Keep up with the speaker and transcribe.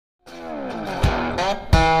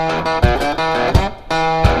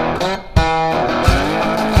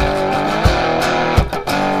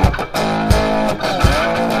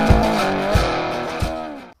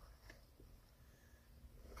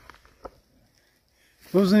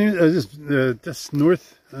What was the name? That's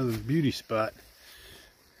north of the beauty spot.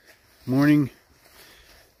 Morning.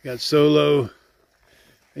 You got Solo.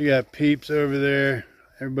 You got Peeps over there.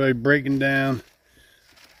 Everybody breaking down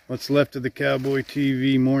what's left of the Cowboy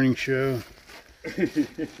TV morning show.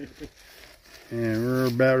 And we're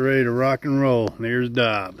about ready to rock and roll. There's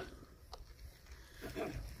Dob.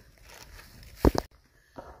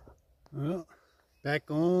 Well,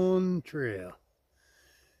 back on trail.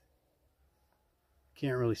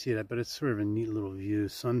 Can't really see that, but it's sort of a neat little view.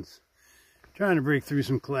 Sun's trying to break through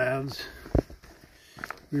some clouds.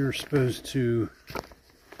 We were supposed to...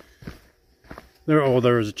 there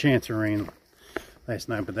was a chance of rain last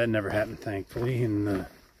night, but that never happened, thankfully. And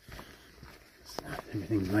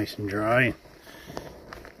everything's nice and dry.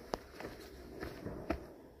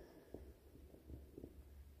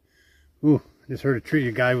 Ooh, I just heard a tree.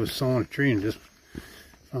 A guy was sawing a tree and just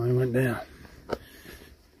finally went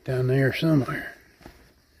down there somewhere.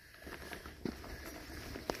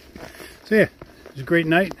 So yeah, it was a great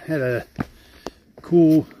night. Had a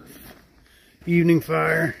cool evening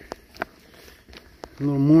fire, a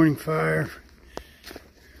little morning fire,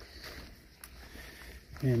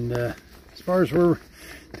 and as far as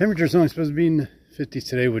temperature's only supposed to be in the 50s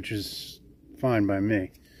today, which is fine by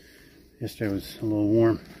me. Yesterday was a little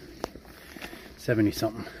warm, 70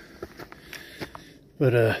 something,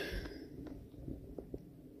 but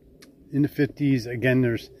in the 50s again.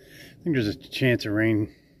 I think there's a chance of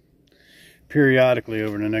rain periodically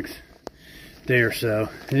over the next day or so.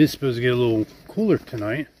 It is supposed to get a little cooler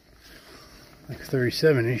tonight, like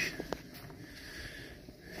 37-ish.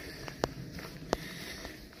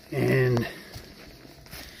 And I'm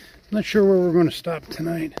not sure where we're going to stop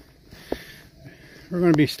tonight. We're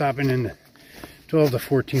going to be stopping in the 12 to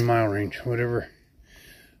 14 mile range, whatever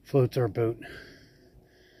floats our boat,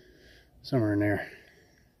 somewhere in there.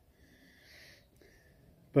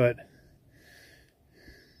 But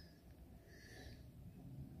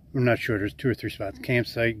I'm not sure. There's 2 or 3 spots.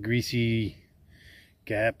 Campsite, Greasy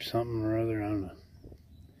Gap, something or other. I don't know.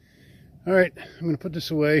 Alright, I'm going to put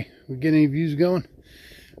this away. We get any views going,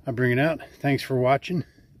 I'll bring it out. Thanks for watching.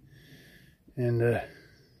 And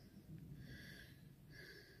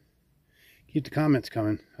keep the comments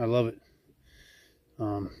coming. I love it.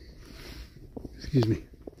 Excuse me.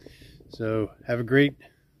 So, have a great,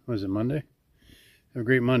 what is it, Monday? Have a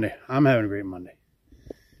great Monday. I'm having a great Monday.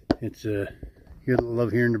 It's you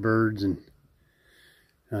love hearing the birds, and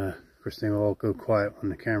of course they will all go quiet when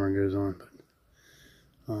the camera goes on.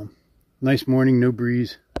 But nice morning, no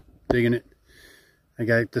breeze, digging it. I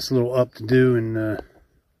got this little up to do, and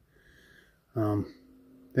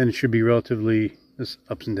then it should be relatively just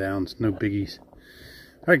ups and downs, no biggies.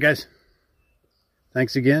 All right, guys.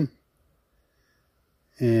 Thanks again,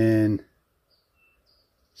 and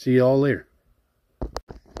see you all later.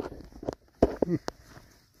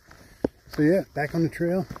 So yeah, back on the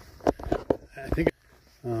trail. I think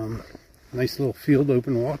nice little field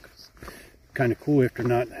open walk. Kind of cool after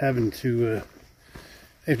not having to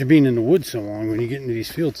after being in the woods so long. When you get into these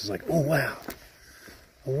fields, it's like, oh wow,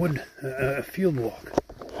 a field walk,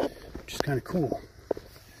 which is kind of cool,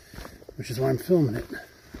 which is why I'm filming it.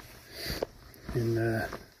 And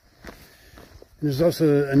there's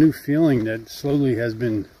also a new feeling that slowly has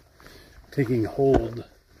been taking hold.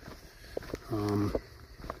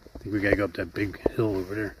 I think we gotta go up that big hill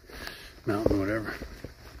over there, mountain, whatever.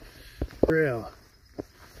 Trail.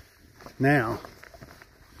 Now,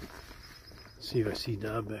 let's see if I see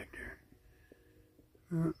Dob back there.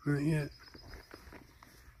 Not yet.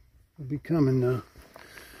 We'll be coming though.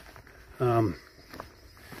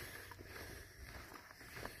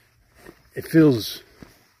 It feels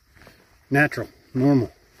natural,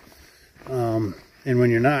 normal, and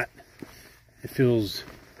when you're not, it feels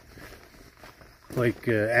like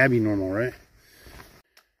Abby normal, right?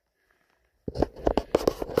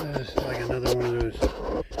 It's like another one of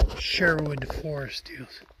those Sherwood forest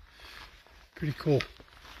deals. Pretty cool.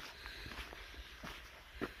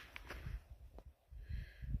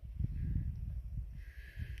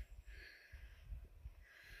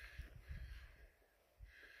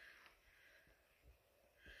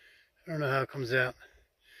 I don't know how it comes out.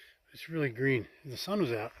 It's really green. The sun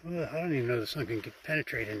was out. Ugh, I don't even know the sun can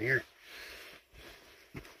penetrate in here.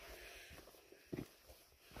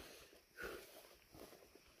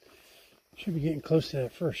 Should be getting close to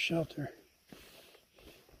that first shelter.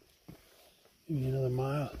 Maybe another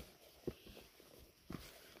mile.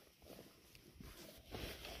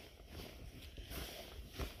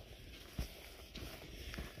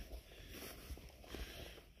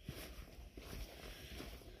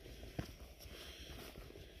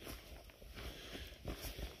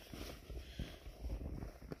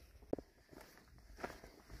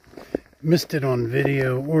 missed it on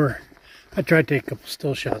video, or I tried to take a couple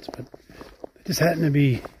still shots, but I just happened to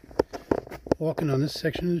be walking on this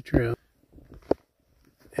section of the trail,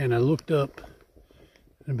 and I looked up,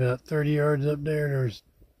 and about 30 yards up there's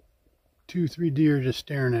 2-3 deer just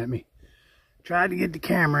staring at me. Tried to get the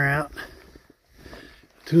camera out.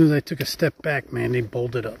 As soon as I took a step back, man, they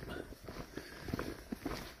bolted up.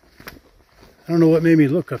 I don't know what made me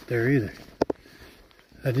look up there either.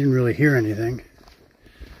 I didn't really hear anything.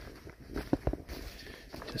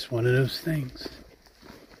 Just one of those things.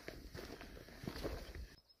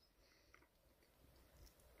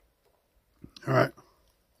 All right.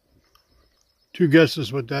 2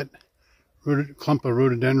 guesses what that clump of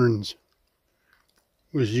rhododendrons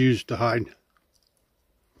was used to hide.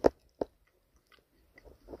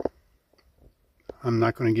 I'm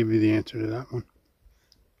not going to give you the answer to that one.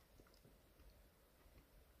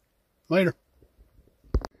 Later.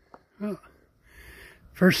 Oh,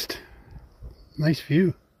 first, nice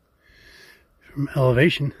view from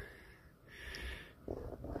elevation.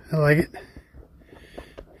 I like it.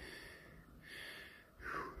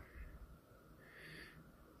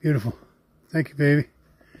 Beautiful. Thank you, baby.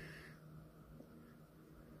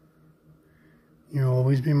 You'll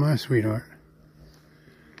always be my sweetheart.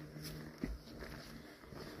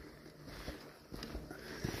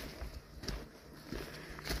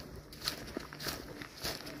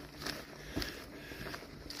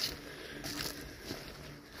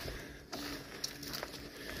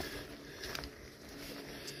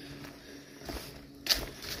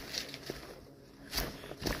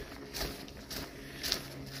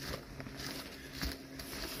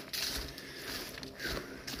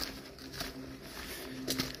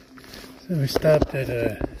 So we stopped at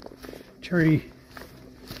a Cherry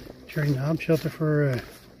Knob shelter for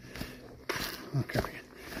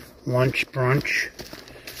lunch, brunch,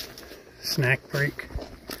 snack break.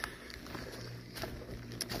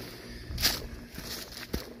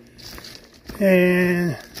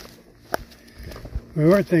 And we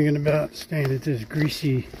were thinking about staying at this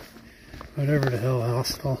greasy, whatever the hell,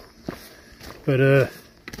 hostel. But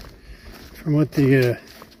from what the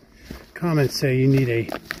comments say, you need a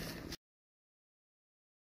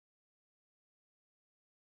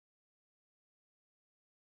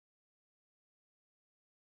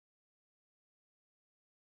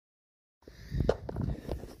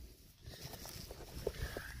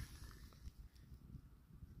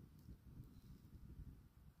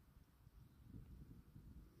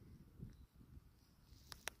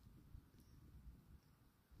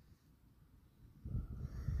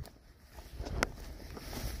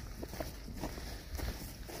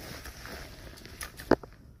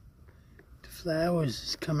flowers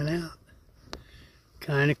is coming out.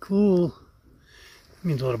 Kind of cool. That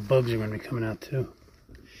means a lot of bugs are going to be coming out too.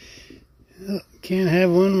 Well, can't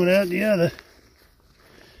have one without the other.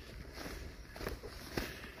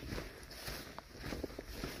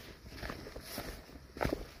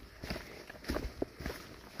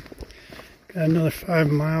 Got another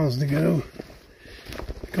 5 miles to go.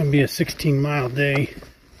 It's going to be a 16-mile day.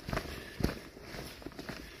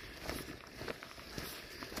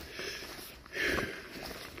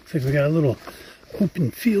 Looks like we got a little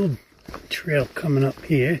open field trail coming up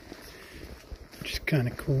here, which is kind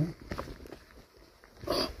of cool.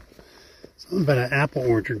 Oh, something about an apple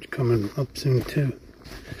orchard coming up soon too.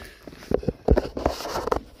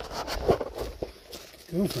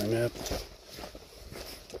 Go for an apple.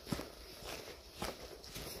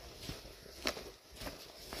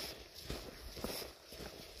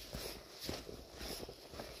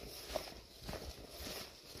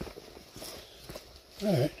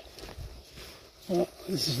 Alright, well,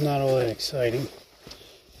 this is not all that exciting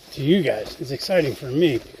to you guys. It's exciting for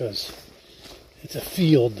me because it's a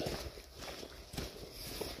field.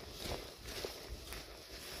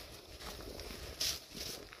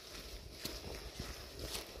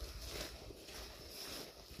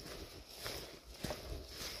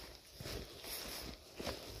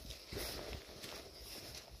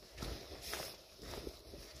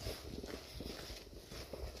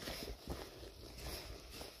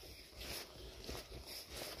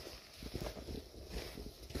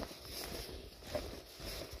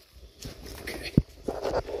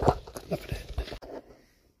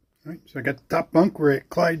 So I got the top bunk. We're at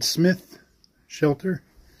Clyde Smith shelter.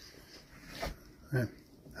 I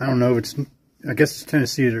don't know if it's, I guess it's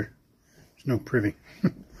Tennessee. There's no privy.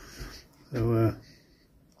 So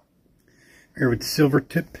here with the silver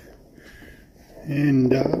tip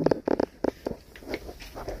and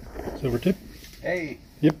silver tip. Hey.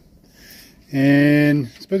 Yep. And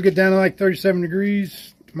it's supposed to get down to like 37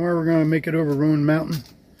 degrees. Tomorrow we're going to make it over Roan Mountain.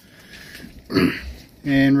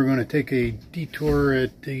 And we're going to take a detour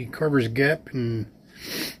at the Carver's Gap and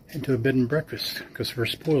head to a bed and breakfast because we're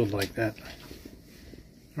spoiled like that.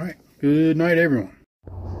 Alright, good night everyone.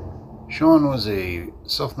 Sean was a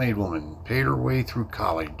self-made woman, paid her way through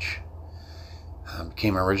college,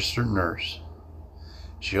 became a registered nurse.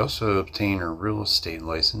 She also obtained her real estate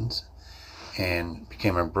license and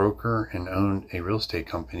became a broker and owned a real estate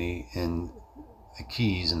company in the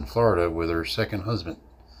Keys in Florida with her second husband.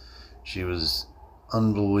 She was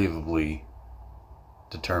unbelievably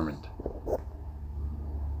determined.